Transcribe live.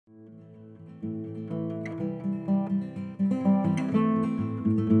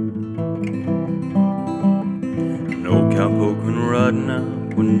cowpoke went riding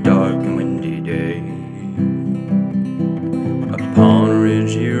out one dark and windy day. Upon a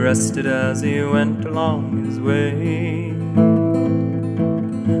ridge he rested as he went along his way,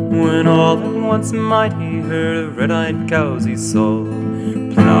 when all at once mighty herd of red-eyed cows he saw,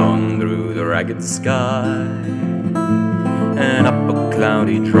 plowing through the ragged sky and up a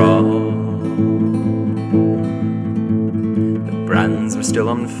cloudy draw. The brands were still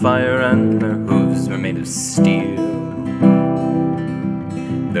on fire and their hooves were made of steel.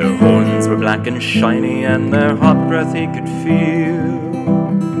 Their horns were black and shiny and their hot breath he could feel.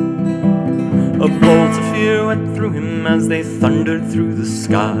 A bolt of fear went through him as they thundered through the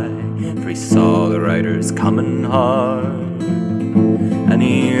sky, for he saw the riders coming hard, and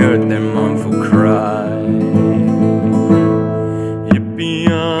he heard their mournful cry.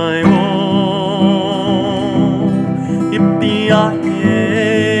 Yippee-yi-oh, yippee-yi-yay,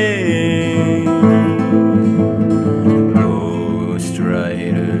 ghost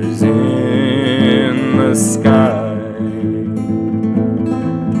riders in the sky.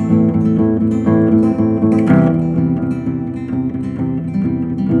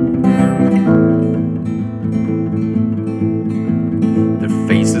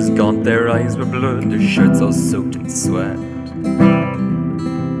 Faces gaunt, their eyes were blurred, their shirts all soaked in sweat.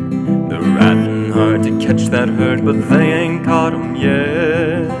 They're riding hard to catch that herd, but they ain't caught 'em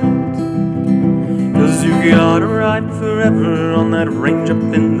yet. 'Cause you gotta ride forever on that range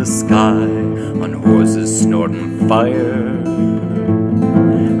up in the sky, on horses snorting fire.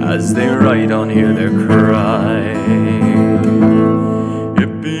 As they ride on, hear their cry.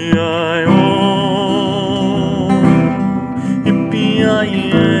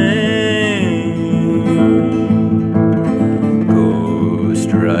 Ghost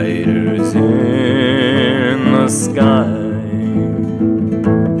riders in the sky.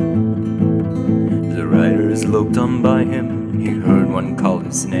 The riders loped on by him, he heard one call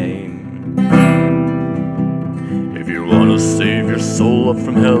his name. If you wanna save your soul up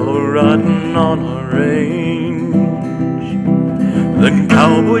from hell riding on a range, then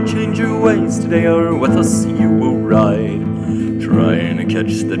cowboy, change your ways today, or with us you will ride, trying to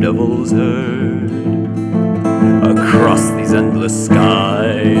catch the devil's herd across these endless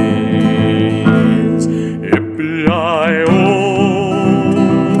skies. Yippee-yi-oh,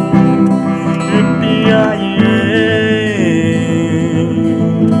 yippee-yi-yay,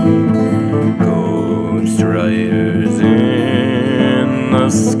 ghost riders in the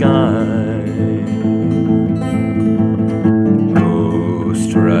sky.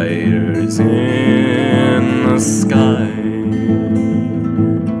 Ghost riders in the sky.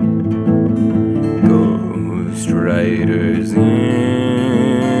 Riders in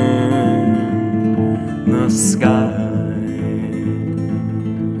the sky.